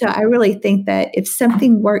 And so I really think that if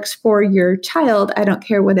something works for your child, I don't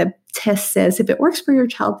care what a test says. If it works for your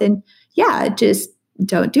child, then yeah, just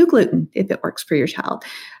don't do gluten if it works for your child.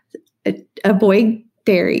 Avoid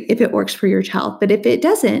dairy if it works for your child. But if it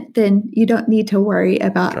doesn't, then you don't need to worry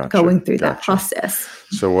about going through that process.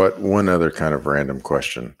 So one other kind of random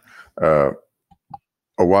question. A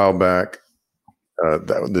while back,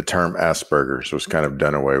 the term Asperger's was kind of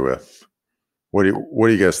done away with. What are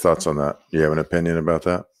you guys' thoughts on that? Do you have an opinion about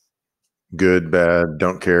that? Good, bad,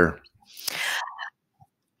 don't care?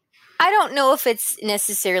 I don't know if it's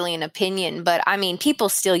necessarily an opinion, but I mean, people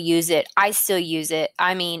still use it. I still use it.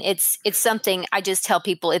 I mean, it's something I just tell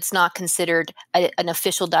people it's not considered an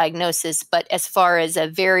official diagnosis, but as far as a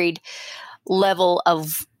varied level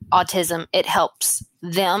of autism, it helps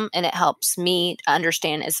them and it helps me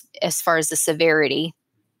understand as far as the severity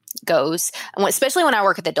goes. And especially when I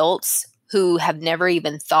work with adults who have never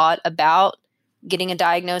even thought about getting a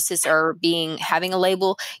diagnosis or having a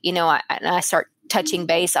label, and I start touching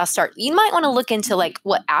base. You might want to look into like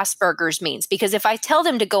what Asperger's means, because if I tell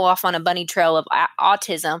them to go off on a bunny trail of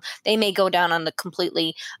autism, they may go down on the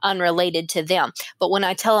completely unrelated to them. But when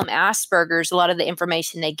I tell them Asperger's, a lot of the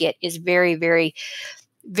information they get is very, very,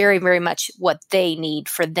 very, very much what they need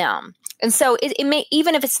for them. And so it may,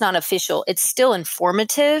 even if it's not official, it's still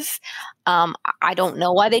informative. I don't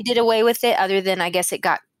know why they did away with it, other than I guess it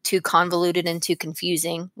got too convoluted and too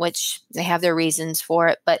confusing, which they have their reasons for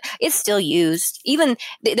it, but it's still used. Even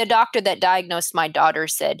the doctor that diagnosed my daughter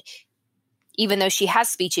said, even though she has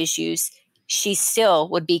speech issues, she still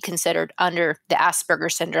would be considered under the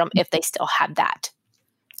Asperger syndrome if they still had that.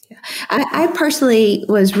 I personally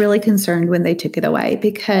was really concerned when they took it away,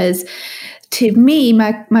 because to me,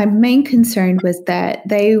 my main concern was that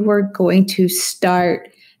they were going to start,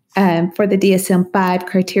 for the DSM-5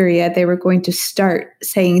 criteria, they were going to start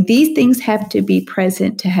saying these things have to be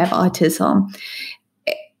present to have autism.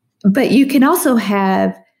 But you can also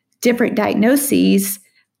have different diagnoses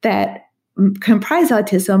that comprise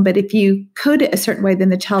autism, but if you code it a certain way, then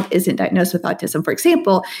the child isn't diagnosed with autism. For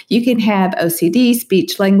example, you can have OCD,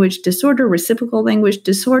 speech language disorder, reciprocal language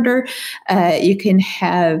disorder. You can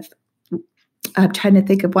have, I'm trying to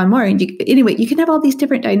think of one more. Anyway, you can have all these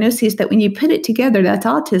different diagnoses that when you put it together, that's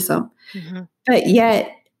autism. Mm-hmm. But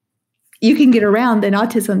yet you can get around an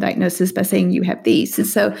autism diagnosis by saying you have these. And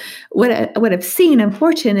so what I've seen,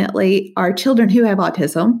 unfortunately, are children who have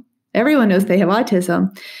autism. Everyone knows they have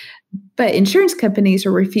autism. But insurance companies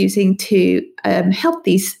are refusing to help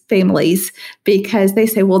these families because they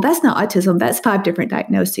say, well, that's not autism. That's 5 different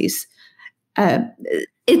diagnoses.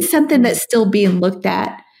 It's something that's still being looked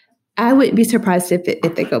at. I wouldn't be surprised if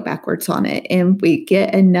they go backwards on it and we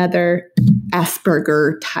get another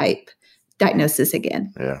Asperger type diagnosis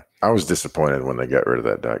again. Yeah. I was disappointed when they got rid of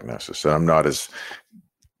that diagnosis. So I'm not as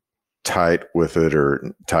tight with it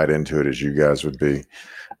or tied into it as you guys would be.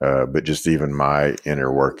 But just even my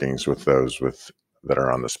inner workings with those that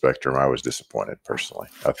are on the spectrum, I was disappointed personally.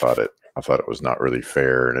 I thought it was not really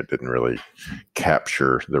fair, and it didn't really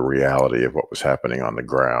capture the reality of what was happening on the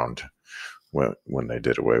ground when they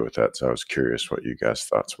did away with that. So I was curious what you guys'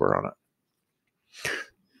 thoughts were on it.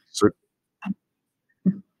 So,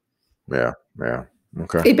 yeah.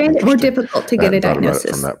 Okay. It made it more difficult to get a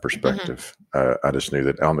diagnosis. From that perspective. Mm-hmm. I just knew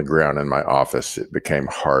that on the ground in my office, it became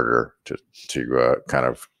harder to kind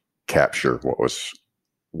of capture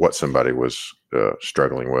what somebody was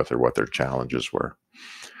struggling with or what their challenges were.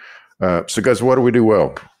 So guys, what do we do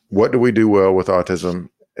well? What do we do well with autism?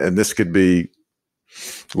 And this could be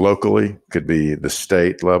locally, could be the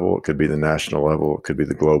state level, it could be the national level, it could be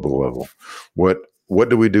the global level. What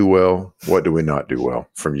do we do well? What do we not do well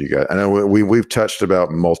from you guys? I know we've touched about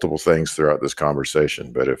multiple things throughout this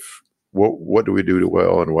conversation, but what do we do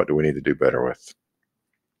well, and what do we need to do better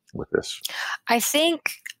with this? I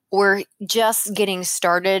think we're just getting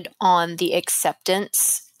started on the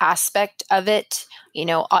acceptance aspect of it.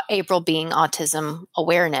 April being Autism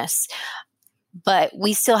Awareness. But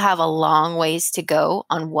we still have a long ways to go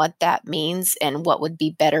on what that means and what would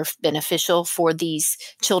be beneficial for these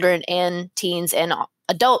children and teens and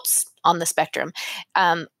adults on the spectrum.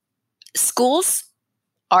 Schools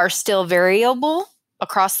are still variable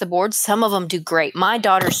across the board. Some of them do great. My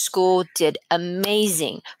daughter's school did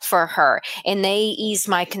amazing for her, and they eased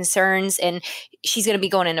my concerns, and she's going to be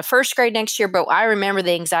going into first grade next year. But I remember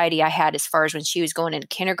the anxiety I had as far as when she was going into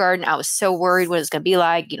kindergarten. I was so worried what it was going to be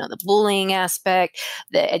like, the bullying aspect,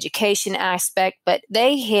 the education aspect, but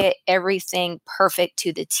they hit everything perfect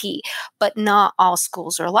to the T. But not all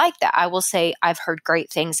schools are like that. I will say I've heard great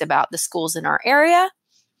things about the schools in our area.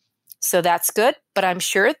 So that's good, but I'm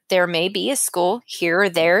sure there may be a school here or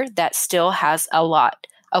there that still has a lot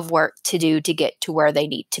of work to do to get to where they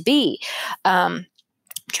need to be.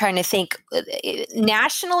 Trying to think,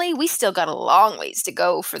 nationally, we still got a long ways to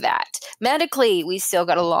go for that. Medically, we still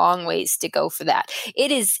got a long ways to go for that.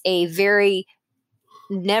 It is a very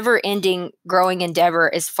never-ending growing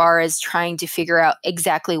endeavor as far as trying to figure out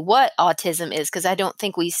exactly what autism is, because I don't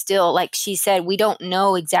think we still, like she said, we don't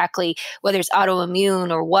know exactly whether it's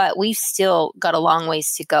autoimmune or what. We've still got a long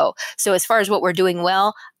ways to go. So as far as what we're doing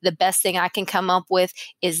well, the best thing I can come up with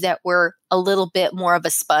is that we're a little bit more of a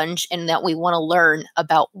sponge and that we want to learn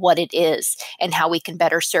about what it is and how we can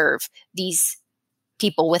better serve these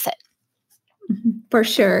people with it. For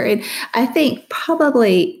sure. And I think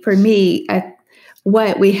probably for me,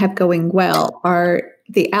 what we have going well are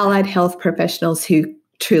the allied health professionals who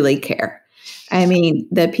truly care. I mean,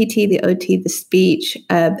 the PT, the OT, the speech,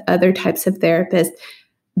 other types of therapists,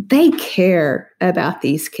 they care about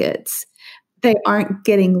these kids. They aren't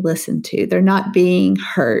getting listened to. They're not being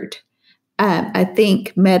heard. I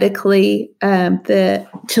think medically, the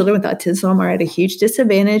children with autism are at a huge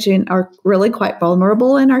disadvantage and are really quite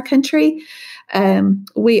vulnerable in our country.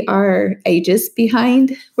 We are ages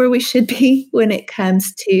behind where we should be when it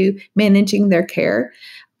comes to managing their care.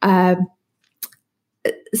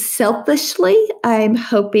 selfishly, I'm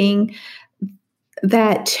hoping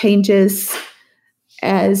that changes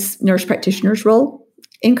as nurse practitioners' role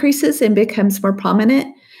increases and becomes more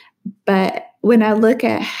prominent. But when I look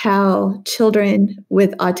at how children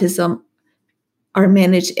with autism are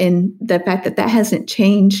managed and the fact that that hasn't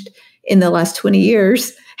changed in the last 20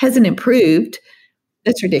 years, hasn't improved,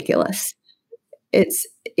 that's ridiculous. It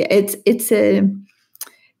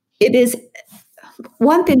is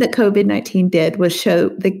one thing that COVID-19 did was show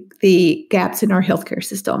the gaps in our healthcare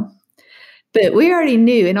system. But we already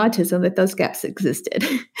knew in autism that those gaps existed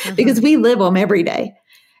because we live them every day.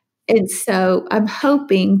 And so I'm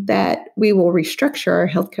hoping that we will restructure our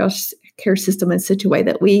healthcare system in such a way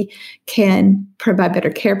that we can provide better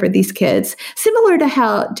care for these kids, similar to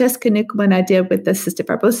how Jessica Kitchens and I did with the cystic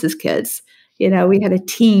fibrosis kids. We had a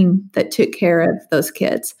team that took care of those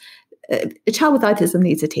kids. A child with autism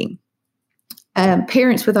needs a team.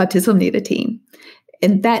 Parents with autism need a team,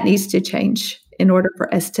 and that needs to change in order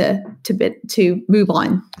for us to move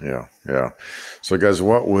on. Yeah. So, guys,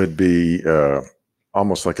 what would be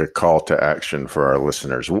almost like a call to action for our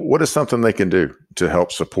listeners? What is something they can do to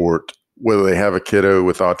help support, whether they have a kiddo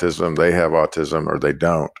with autism, they have autism, or they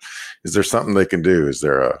don't? Is there something they can do? Is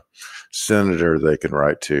there a senator they can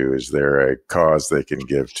write to? Is there a cause they can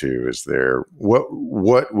give to? Is there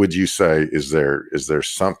what would you say? Is there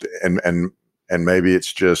something? And maybe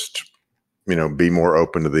it's just, be more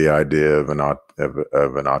open to the idea of an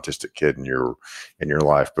autistic kid in your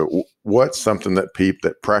life. But what's something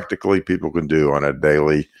that practically people can do on a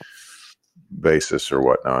daily basis or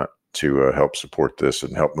whatnot to help support this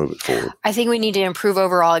and help move it forward? I think we need to improve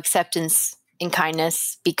overall acceptance and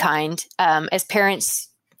kindness. Be kind. As parents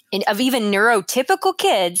of even neurotypical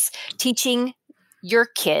kids, teaching your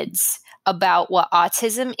kids about what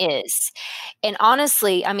autism is. And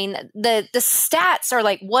honestly, I mean, the stats are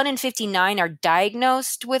like 1 in 59 are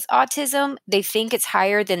diagnosed with autism. They think it's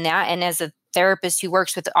higher than that. And as a therapist who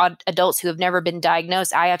works with adults who have never been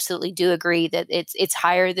diagnosed, I absolutely do agree that it's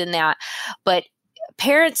higher than that. But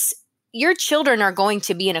parents, your children are going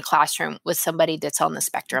to be in a classroom with somebody that's on the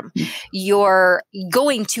spectrum. You're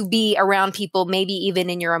going to be around people, maybe even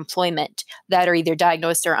in your employment, that are either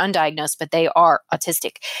diagnosed or undiagnosed, but they are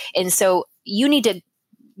autistic. And so you need to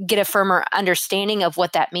get a firmer understanding of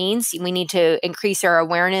what that means. We need to increase our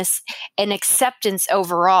awareness and acceptance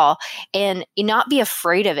overall and not be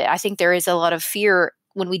afraid of it. I think there is a lot of fear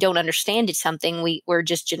when we don't understand something.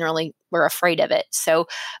 We're afraid of it. So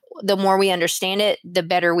the more we understand it, the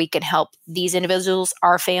better we can help these individuals,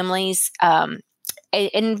 our families,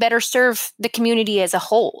 and better serve the community as a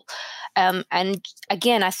whole. And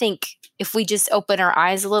again, I think if we just open our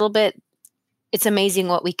eyes a little bit, it's amazing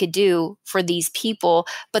what we could do for these people,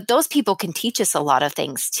 but those people can teach us a lot of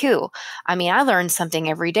things too. I mean, I learn something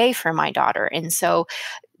every day from my daughter. And so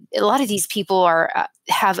a lot of these people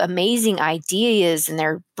have amazing ideas and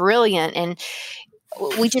they're brilliant. And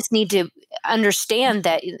we just need to understand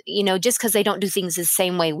that, just because they don't do things the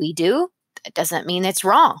same way we do, it doesn't mean it's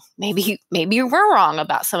wrong. Maybe we're wrong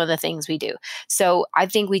about some of the things we do. So I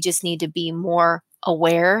think we just need to be more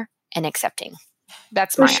aware and accepting.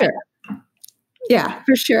 That's my idea. Yeah,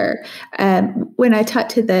 for sure. When I talk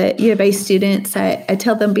to the U of A students, I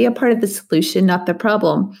tell them be a part of the solution, not the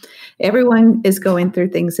problem. Everyone is going through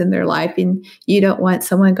things in their life, and you don't want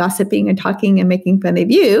someone gossiping and talking and making fun of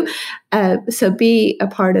you. So be a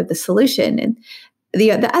part of the solution. And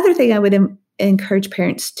the other thing I would encourage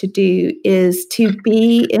parents to do is to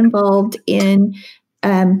be involved in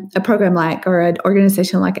a program or an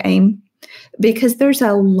organization like AIM, because there's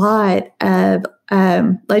a lot of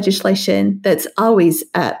legislation that's always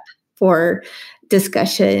up for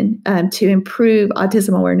discussion to improve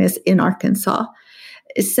autism awareness in Arkansas.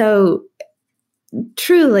 So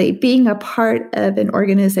truly being a part of an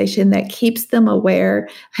organization that keeps them aware,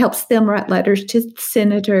 helps them write letters to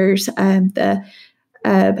senators, the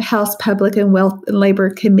House Public and Wealth and Labor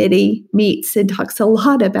Committee meets and talks a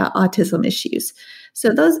lot about autism issues. So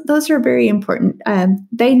those are very important.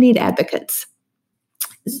 They need advocates.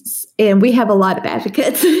 And we have a lot of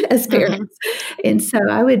advocates as parents. And so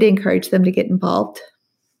I would encourage them to get involved.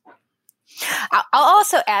 I'll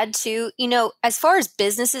also add to, as far as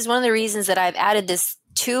businesses, one of the reasons that I've added this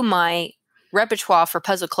to my repertoire for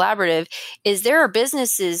Puzzle Collaborative is there are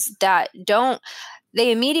businesses that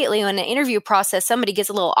they immediately, in the interview process, somebody gets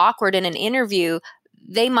a little awkward in an interview,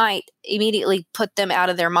 they might immediately put them out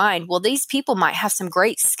of their mind. Well, these people might have some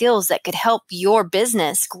great skills that could help your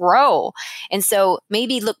business grow. And so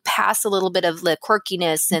maybe look past a little bit of the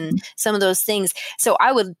quirkiness and some of those things. So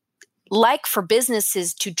I would like for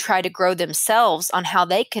businesses to try to grow themselves on how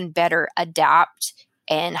they can better adapt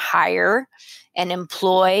and hire and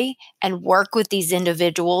employ and work with these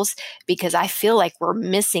individuals, because I feel like we're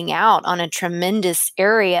missing out on a tremendous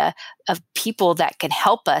area of people that can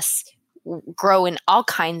help us grow in all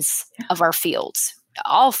kinds of our fields.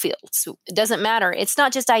 All fields. It doesn't matter. It's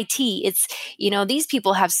not just IT. It's, these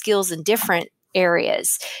people have skills in different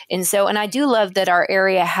areas. And I do love that our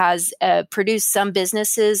area has produced some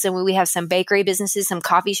businesses, and we have some bakery businesses, some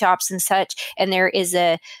coffee shops and such. And there is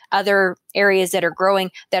other areas that are growing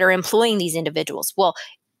that are employing these individuals. Well,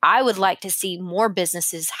 I would like to see more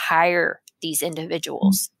businesses hire these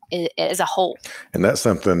individuals as a whole. And that's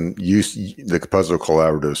something the Puzzle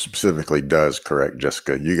Collaborative specifically does, correct,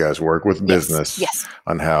 Jessica? You guys work with business yes.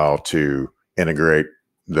 on how to integrate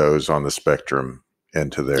those on the spectrum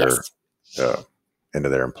into their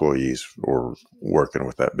employees or working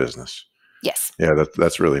with that business. Yes. Yeah,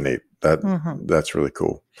 that's really neat. That's really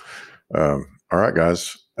cool. All right,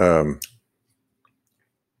 guys.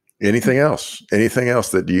 Anything else? Anything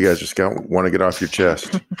else that you guys just want to get off your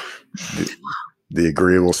chest? The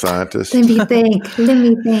agreeable scientist. Let me think.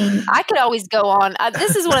 I could always go on.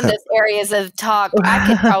 This is one of those areas of talk. I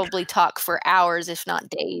could probably talk for hours, if not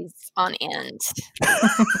days on end.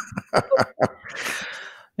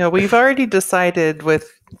 We've already decided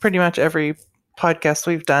with pretty much every podcast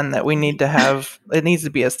we've done that we need to have, it needs to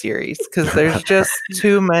be a series, because there's just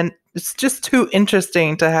too many. It's just too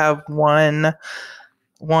interesting to have one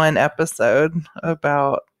episode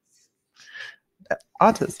about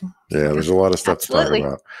autism. Yeah, there's a lot of stuff to talk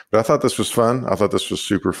about. But I thought this was fun. I thought this was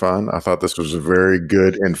super fun. I thought this was a very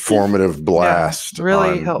good, informative blast. Yeah,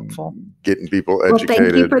 really helpful. Getting people educated. Well,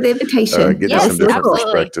 thank you for the invitation. Getting some different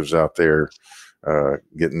perspectives out there.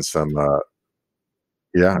 Getting some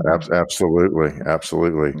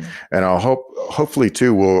absolutely. And I'll hopefully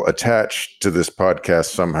too, we'll attach to this podcast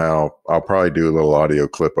somehow. I'll probably do a little audio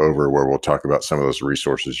clip over where we'll talk about some of those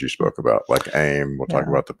resources you spoke about, like AIM. We'll talk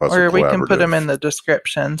about the Puzzle Collaborative. Or we can put them in the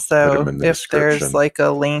description. So if there's like a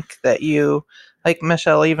link that you, like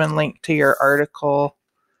Michele even linked to your article.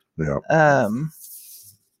 Yeah.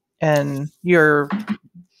 And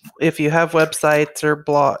if you have websites or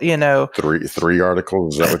blog, three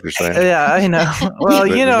articles, is that what you're saying? Yeah, I know. Well,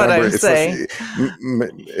 you know what I'm saying.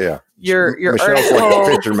 Yeah. Your Michelle's article,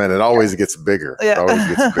 like a fisherman. It always gets bigger. Yeah. It always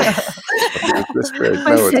gets bigger.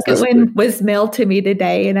 My second one was mailed to me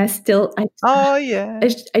today, and I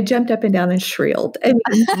jumped up and down and shrilled. I mean,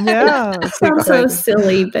 yeah. It sounds so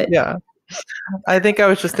silly, but yeah. I think I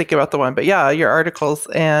was just thinking about the one, but yeah, your articles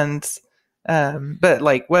and but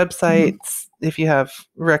like websites, if you have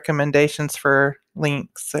recommendations for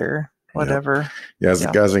links or whatever. Guys,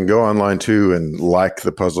 and go online too and like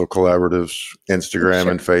the Puzzle Collaborative's Instagram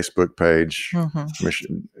and Facebook page.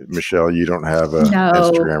 Michele, you don't have a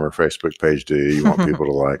Instagram or Facebook page, do you? You want people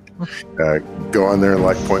to like. Go on there and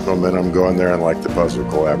like Point Momentum. Go on there and like the Puzzle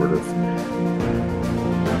Collaborative.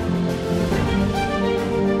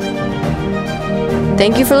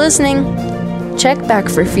 Thank you for listening. Check back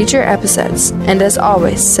for future episodes, and as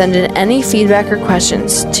always, send in any feedback or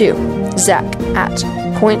questions to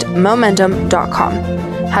Zach@pointmomentum.com.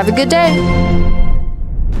 Have a good day.